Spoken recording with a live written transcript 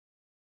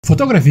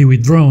Photography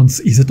with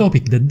drones is a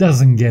topic that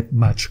doesn't get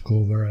much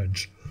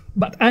coverage,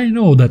 but I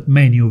know that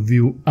many of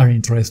you are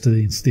interested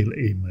in still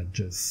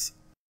images.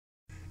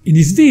 In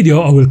this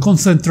video I will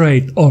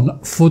concentrate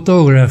on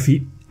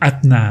photography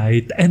at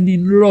night and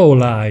in low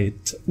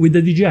light with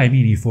the DJI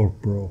Mini 4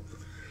 Pro.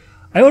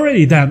 I've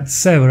already done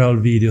several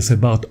videos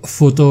about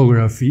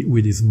photography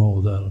with this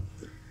model.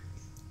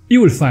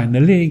 You will find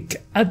a link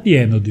at the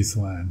end of this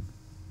one.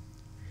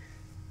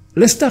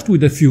 Let's start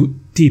with a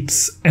few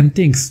tips and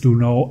things to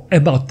know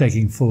about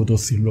taking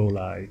photos in low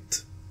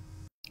light.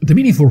 The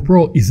Mini 4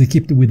 Pro is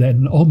equipped with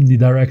an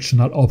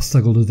omnidirectional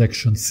obstacle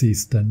detection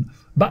system,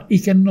 but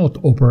it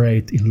cannot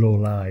operate in low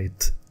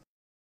light.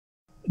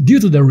 Due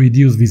to the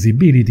reduced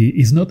visibility,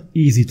 it's not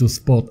easy to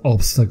spot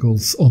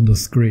obstacles on the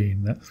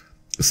screen,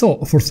 so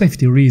for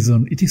safety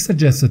reasons it is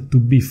suggested to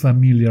be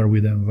familiar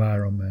with the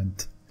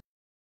environment.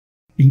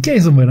 In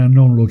case of an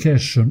unknown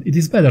location, it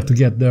is better to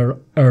get there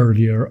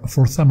earlier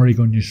for some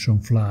recognition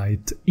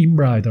flight in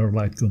brighter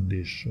light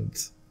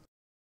conditions.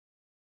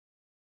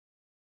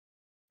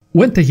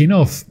 When taking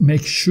off,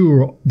 make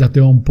sure that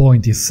the home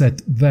point is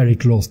set very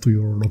close to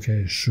your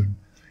location.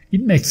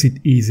 It makes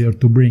it easier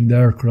to bring the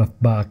aircraft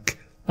back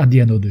at the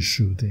end of the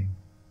shooting.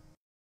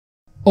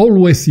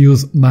 Always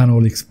use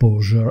manual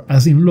exposure,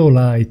 as in low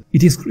light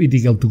it is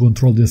critical to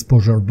control the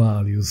exposure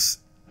values,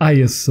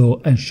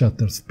 ISO and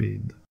shutter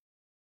speed.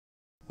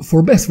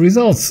 For best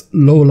results,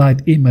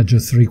 low-light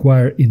images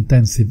require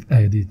intensive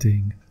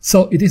editing,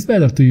 so it is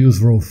better to use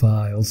RAW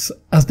files,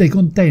 as they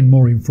contain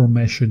more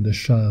information in the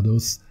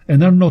shadows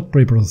and are not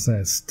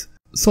pre-processed,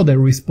 so they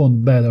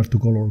respond better to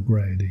color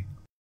grading.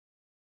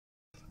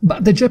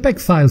 But the JPEG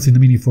files in the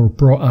Mini 4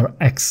 Pro are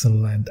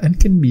excellent and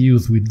can be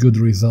used with good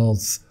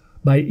results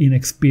by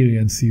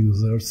inexperienced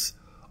users,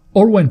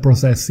 or when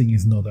processing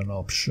is not an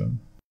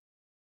option.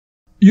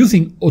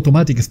 Using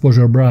automatic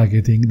exposure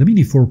bracketing, the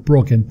Mini 4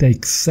 Pro can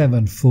take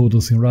 7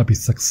 photos in rapid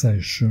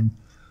succession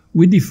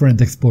with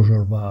different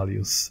exposure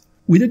values,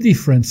 with a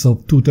difference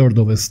of 2/3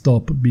 of a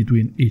stop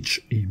between each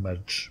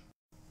image.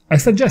 I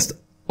suggest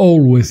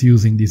always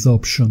using this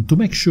option to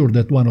make sure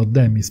that one of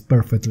them is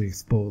perfectly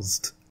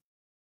exposed.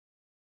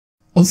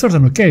 On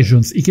certain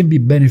occasions it can be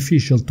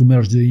beneficial to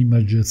merge the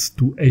images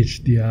to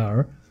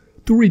HDR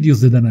to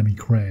reduce the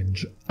dynamic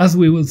range, as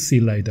we will see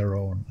later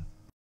on.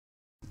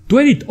 To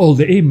edit all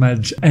the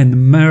image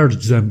and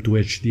merge them to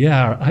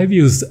HDR, I've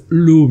used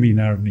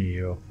Luminar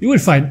Neo. You will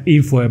find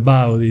info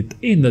about it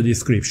in the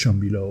description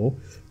below,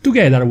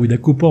 together with a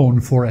coupon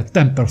for a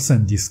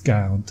 10%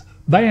 discount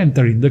by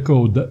entering the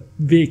code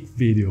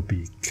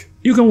VICVideoPic.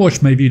 You can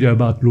watch my video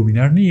about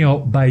Luminar Neo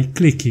by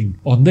clicking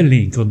on the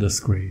link on the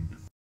screen.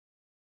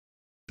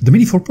 The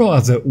Mini 4 Pro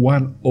has a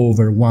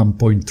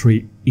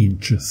 1/1.3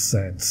 inches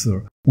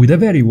sensor, with a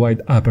very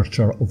wide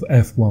aperture of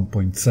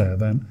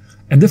f1.7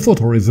 and a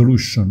photo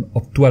resolution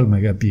of 12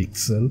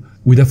 megapixels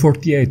with a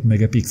 48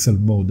 megapixel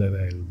mode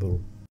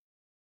available.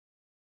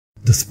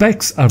 The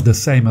specs are the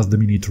same as the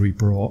Mini 3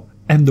 Pro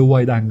and the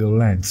wide-angle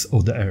lens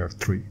of the Air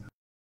 3.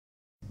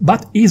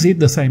 But is it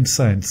the same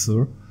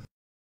sensor?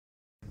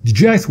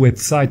 DJI's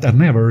website has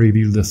never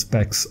revealed the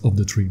specs of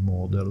the 3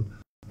 model.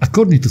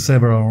 According to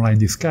several online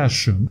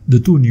discussions, the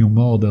two new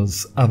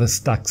models have a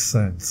stacked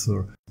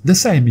sensor. The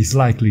same is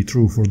likely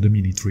true for the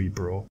Mini 3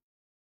 Pro.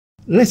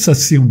 Let's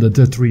assume that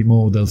the 3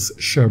 models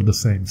share the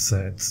same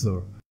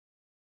sensor.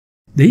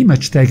 The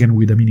image taken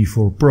with the Mini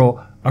 4 Pro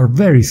are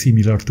very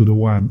similar to the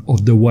one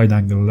of the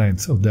wide-angle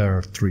lens of the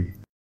Air 3.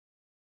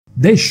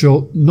 They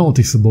show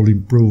noticeable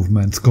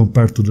improvements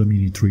compared to the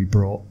Mini 3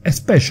 Pro,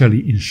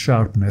 especially in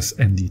sharpness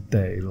and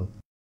detail.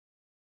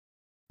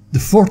 The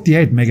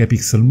 48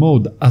 megapixel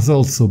mode has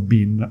also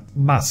been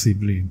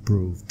massively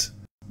improved.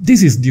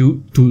 This is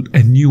due to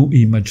a new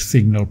image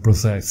signal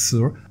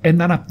processor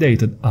and an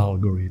updated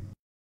algorithm.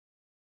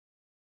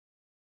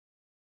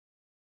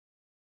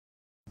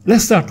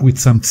 Let's start with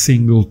some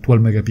single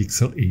 12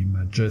 megapixel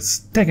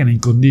images, taken in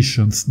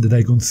conditions that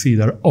I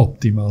consider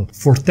optimal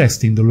for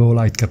testing the low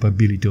light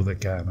capability of the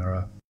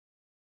camera.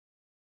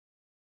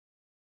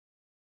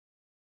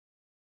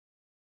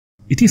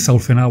 It is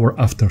half an hour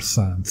after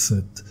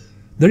sunset.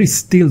 There is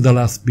still the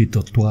last bit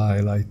of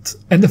twilight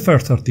and the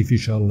first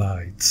artificial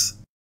lights.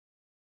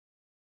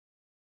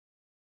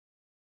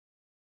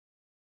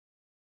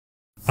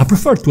 I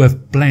prefer to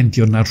have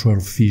plenty of natural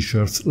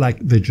features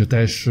like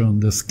vegetation,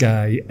 the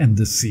sky and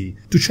the sea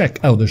to check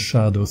how the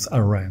shadows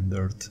are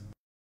rendered.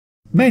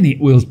 Many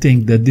will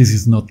think that this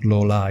is not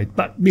low light,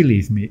 but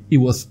believe me, it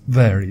was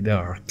very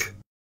dark.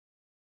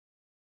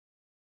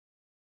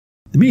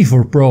 The Mini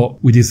 4 Pro,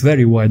 with its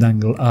very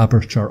wide-angle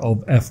aperture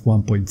of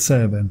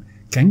f1.7,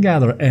 can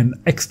gather an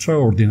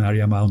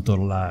extraordinary amount of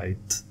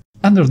light.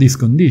 Under these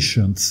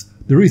conditions,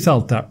 the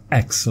results are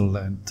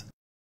excellent.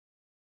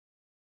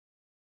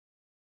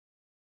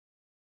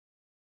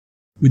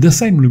 With the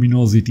same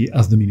luminosity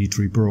as the Mini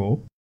 3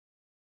 Pro,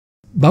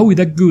 but with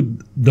a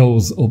good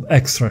dose of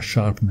extra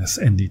sharpness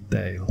and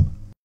detail.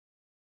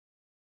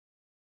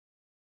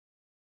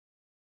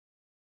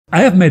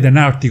 I have made an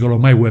article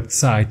on my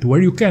website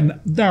where you can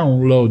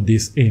download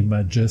these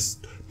images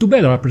to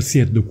better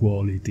appreciate the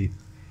quality.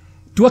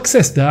 To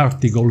access the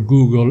article,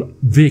 Google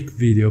Vic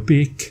Video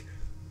Pic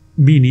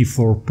Mini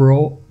 4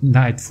 Pro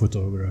Night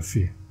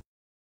Photography.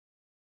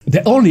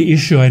 The only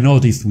issue I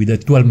noticed with the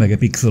 12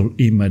 megapixel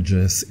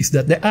images is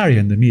that the area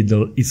in the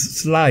middle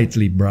is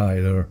slightly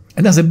brighter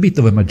and has a bit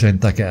of a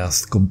magenta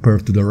cast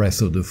compared to the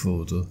rest of the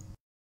photo.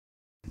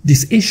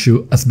 This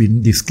issue has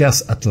been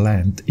discussed at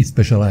length in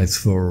specialized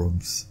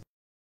forums.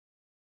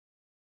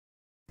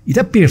 It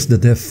appears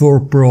that the 4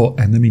 Pro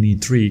and the Mini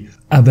 3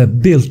 have a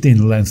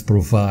built-in lens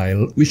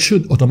profile which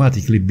should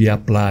automatically be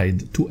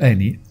applied to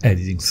any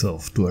editing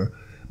software,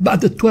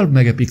 but the 12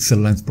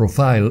 megapixel lens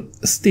profile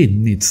still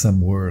needs some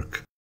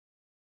work.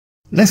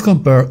 Let's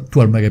compare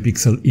 12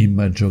 megapixel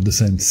image of the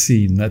same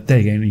scene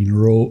taken in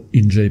RAW,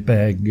 in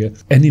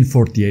JPEG and in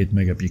 48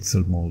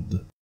 megapixel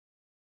mode.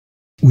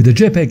 With the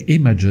JPEG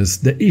images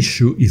the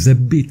issue is a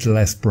bit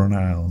less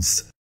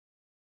pronounced,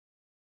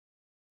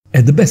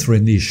 and the best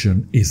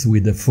rendition is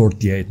with the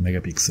 48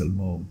 megapixel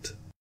mode.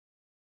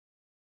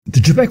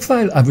 The JPEG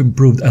file have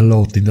improved a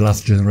lot in the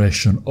last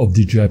generation of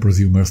DJI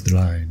prosumers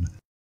line.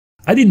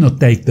 I did not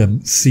take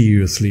them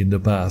seriously in the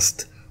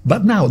past,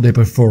 but now they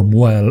perform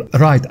well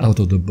right out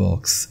of the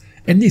box,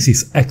 and this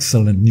is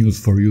excellent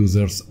news for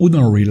users who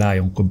don't rely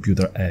on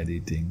computer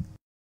editing.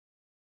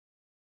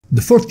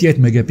 The 48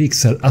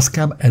 megapixel has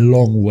come a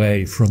long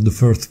way from the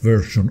first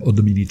version of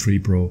the Mini 3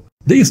 Pro.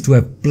 They used to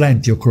have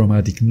plenty of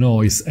chromatic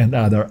noise and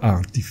other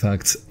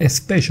artifacts,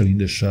 especially in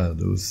the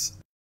shadows.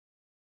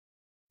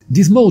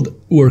 This mode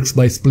works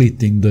by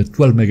splitting the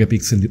 12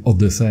 megapixel of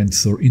the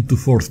sensor into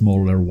 4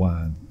 smaller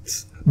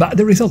ones, but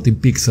the resulting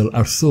pixels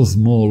are so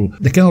small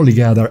they can only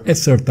gather a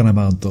certain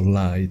amount of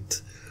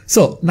light,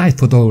 so night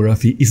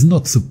photography is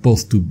not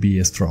supposed to be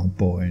a strong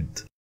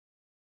point.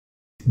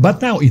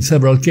 But now in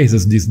several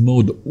cases this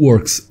mode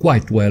works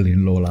quite well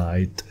in low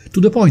light,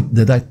 to the point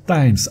that at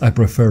times I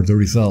prefer the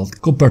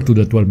result compared to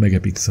the 12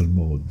 megapixel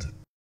mode.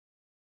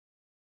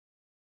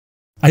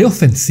 I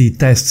often see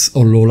tests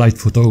of low light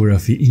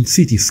photography in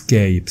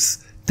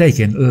cityscapes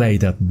taken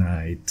late at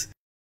night.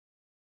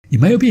 In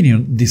my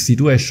opinion, these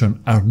situations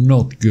are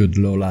not good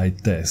low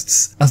light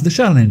tests, as the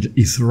challenge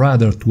is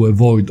rather to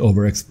avoid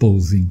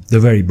overexposing the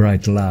very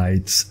bright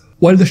lights,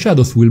 while the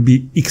shadows will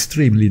be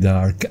extremely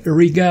dark,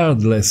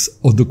 regardless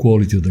of the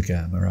quality of the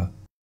camera.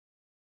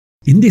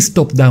 In this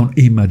top-down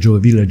image of a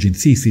village in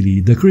Sicily,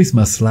 the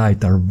Christmas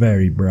lights are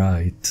very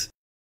bright.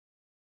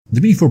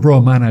 The Mini 4 Pro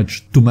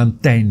managed to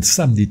maintain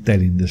some detail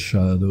in the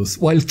shadows,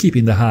 while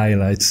keeping the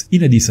highlights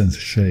in a decent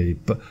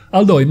shape,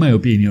 although in my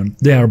opinion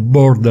they are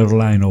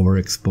borderline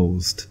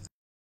overexposed.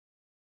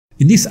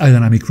 In these high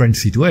dynamic range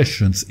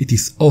situations, it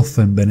is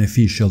often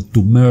beneficial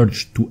to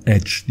merge to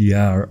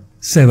HDR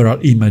several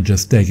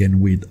images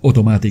taken with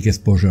automatic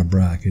exposure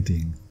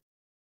bracketing.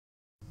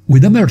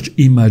 With a merged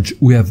image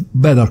we have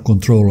better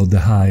control of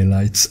the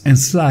highlights and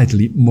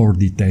slightly more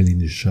detail in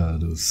the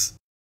shadows.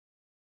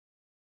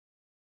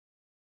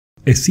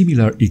 A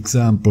similar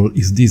example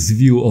is this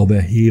view of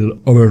a hill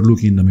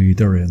overlooking the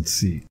Mediterranean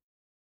Sea.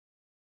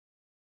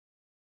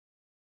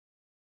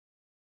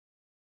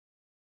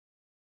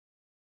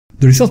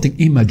 The resulting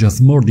image has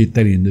more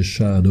detail in the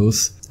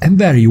shadows and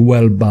very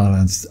well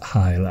balanced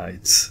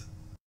highlights.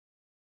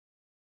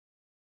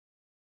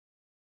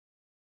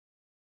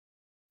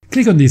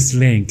 Click on this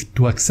link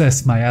to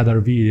access my other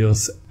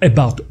videos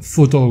about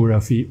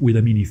photography with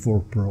the Mini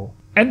 4 Pro.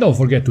 And don't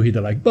forget to hit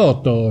the like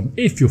button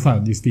if you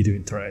found this video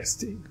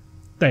interesting.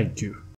 Thank you.